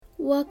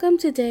Welcome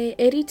to day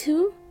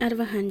 82 out of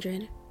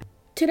 100.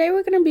 Today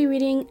we're going to be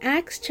reading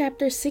Acts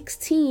chapter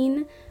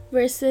 16,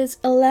 verses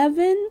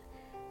 11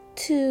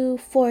 to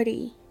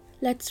 40.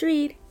 Let's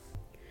read.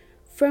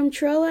 From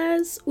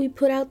Troas we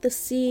put out to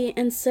sea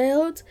and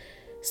sailed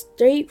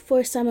straight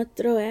for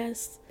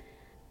Samothrace.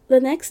 The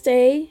next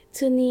day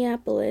to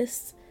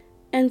Neapolis,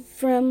 and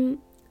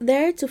from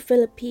there to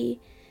Philippi,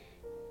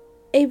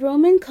 a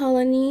Roman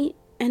colony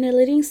and a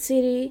leading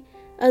city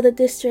of the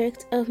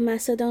district of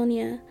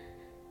Macedonia.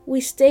 We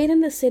stayed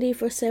in the city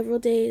for several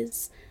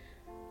days.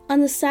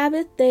 On the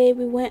Sabbath day,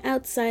 we went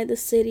outside the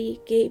city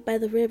gate by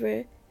the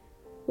river,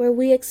 where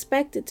we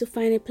expected to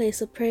find a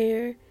place of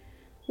prayer.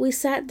 We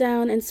sat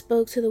down and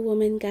spoke to the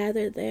women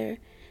gathered there.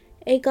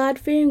 A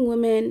God-fearing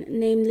woman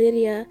named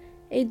Lydia,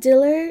 a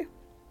dealer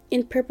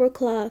in purple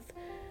cloth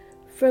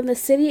from the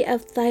city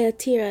of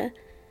Thyatira,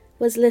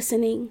 was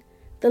listening.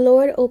 The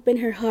Lord opened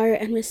her heart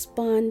and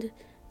responded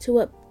to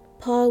what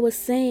Paul was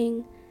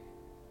saying.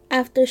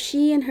 After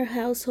she and her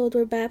household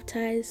were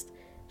baptized,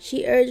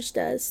 she urged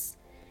us,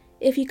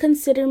 "If you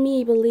consider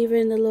me a believer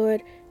in the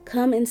Lord,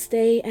 come and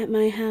stay at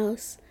my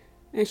house."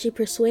 And she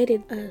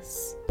persuaded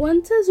us.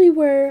 Once as we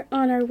were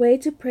on our way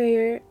to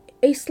prayer,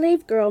 a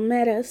slave girl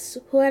met us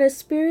who had a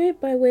spirit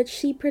by which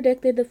she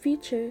predicted the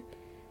future.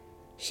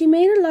 She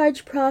made a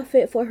large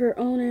profit for her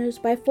owners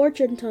by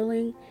fortune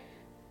telling.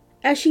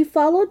 As she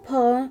followed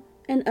Paul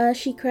and us,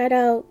 she cried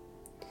out,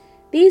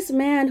 "These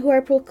men who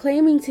are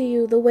proclaiming to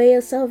you the way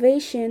of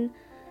salvation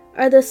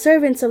are the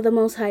servants of the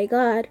Most High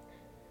God."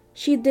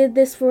 She did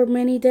this for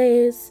many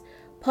days.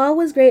 Paul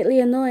was greatly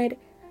annoyed.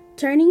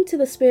 Turning to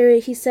the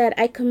spirit, he said,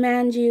 "I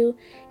command you,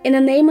 in the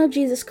name of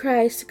Jesus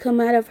Christ, to come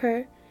out of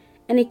her."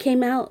 And it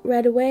came out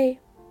right away.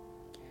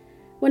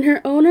 When her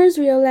owners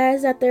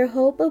realized that their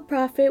hope of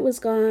profit was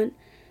gone,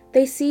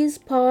 they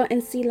seized Paul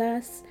and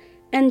Silas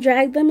and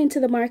dragged them into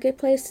the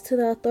marketplace to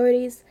the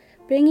authorities,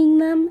 bringing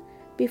them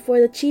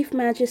before the chief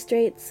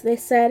magistrates. They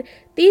said,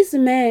 "These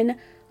men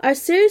are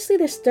seriously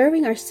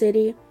disturbing our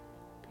city.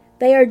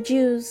 They are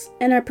Jews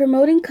and are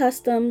promoting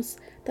customs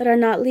that are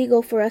not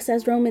legal for us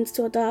as Romans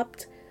to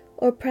adopt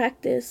or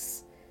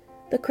practice."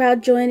 The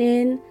crowd joined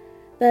in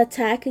the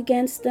attack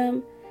against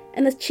them,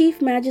 and the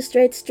chief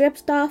magistrates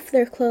stripped off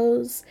their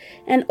clothes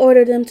and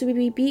ordered them to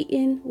be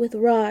beaten with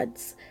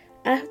rods.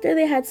 After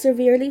they had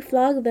severely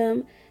flogged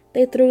them,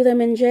 they threw them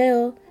in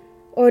jail,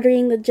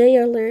 ordering the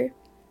jailer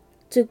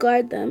to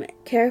guard them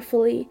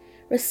carefully.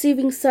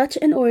 Receiving such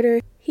an order,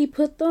 he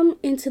put them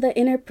into the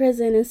inner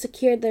prison and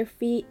secured their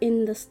feet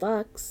in the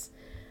stocks.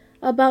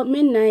 About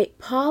midnight,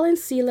 Paul and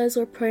Silas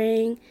were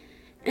praying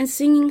and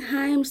singing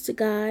hymns to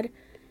God,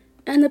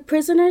 and the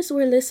prisoners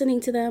were listening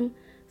to them.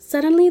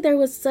 Suddenly there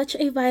was such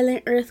a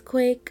violent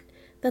earthquake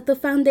that the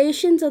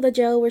foundations of the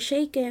jail were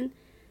shaken,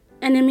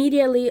 and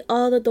immediately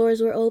all the doors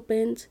were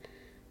opened,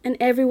 and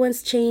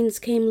everyone's chains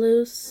came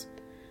loose.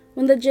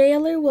 When the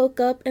jailer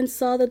woke up and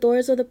saw the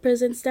doors of the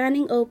prison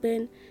standing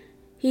open,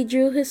 he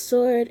drew his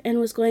sword and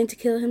was going to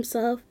kill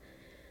himself,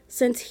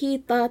 since he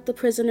thought the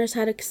prisoners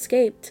had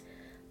escaped.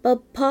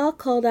 But Paul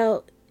called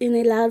out in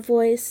a loud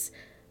voice,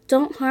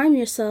 "Don't harm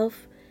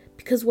yourself,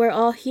 because we're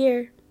all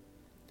here."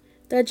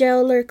 The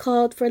jailer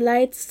called for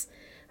lights,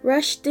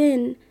 rushed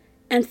in,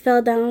 and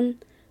fell down,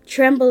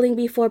 trembling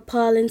before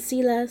Paul and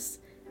Silas.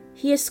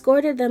 He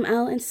escorted them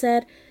out and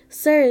said,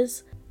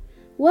 "Sirs,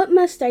 what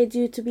must I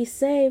do to be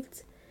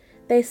saved?"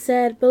 They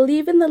said,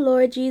 "Believe in the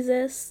Lord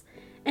Jesus,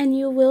 and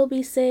you will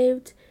be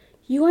saved,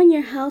 you and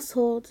your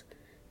household."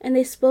 And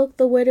they spoke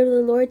the word of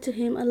the Lord to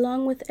him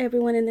along with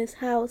everyone in his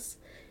house.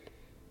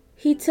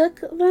 He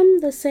took them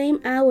the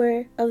same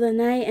hour of the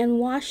night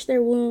and washed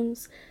their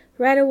wounds.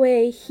 Right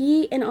away,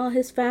 he and all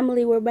his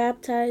family were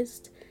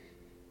baptized.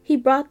 He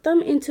brought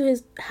them into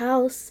his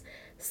house,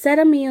 set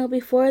a meal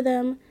before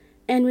them,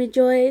 and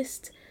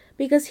rejoiced,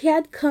 because he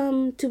had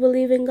come to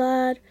believe in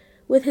God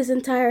with his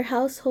entire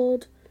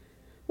household.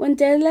 When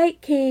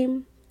daylight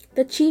came,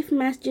 the chief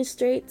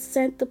magistrates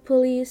sent the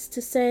police to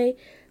say,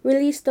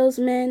 "Release those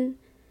men."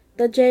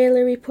 The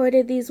jailer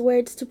reported these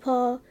words to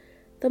Paul,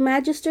 "The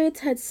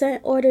magistrates had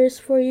sent orders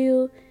for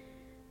you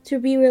to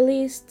be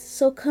released,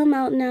 so come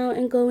out now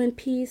and go in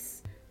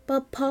peace."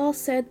 But Paul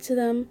said to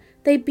them,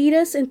 "They beat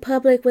us in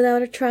public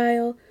without a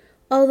trial,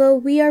 although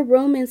we are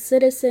Roman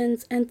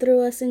citizens, and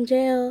threw us in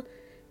jail.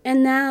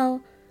 And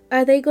now,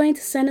 are they going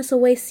to send us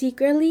away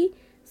secretly?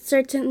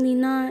 Certainly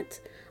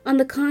not. On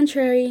the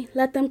contrary,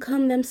 let them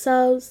come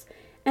themselves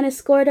and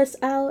escort us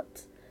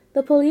out."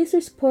 The police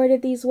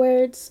reported these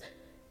words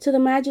to the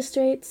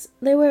magistrates.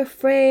 They were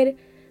afraid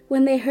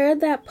when they heard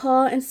that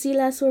Paul and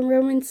Silas were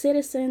Roman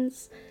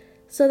citizens,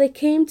 so they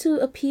came to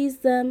appease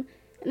them,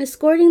 and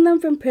escorting them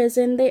from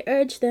prison, they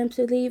urged them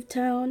to leave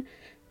town.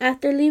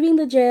 After leaving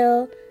the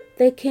jail,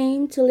 they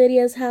came to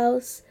Lydia's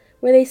house,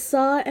 where they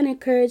saw and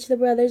encouraged the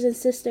brothers and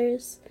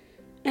sisters,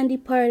 and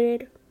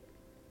departed.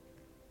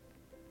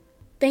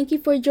 Thank you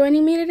for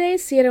joining me today.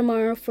 See you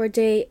tomorrow for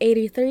day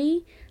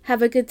 83.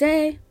 Have a good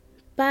day.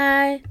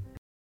 Bye.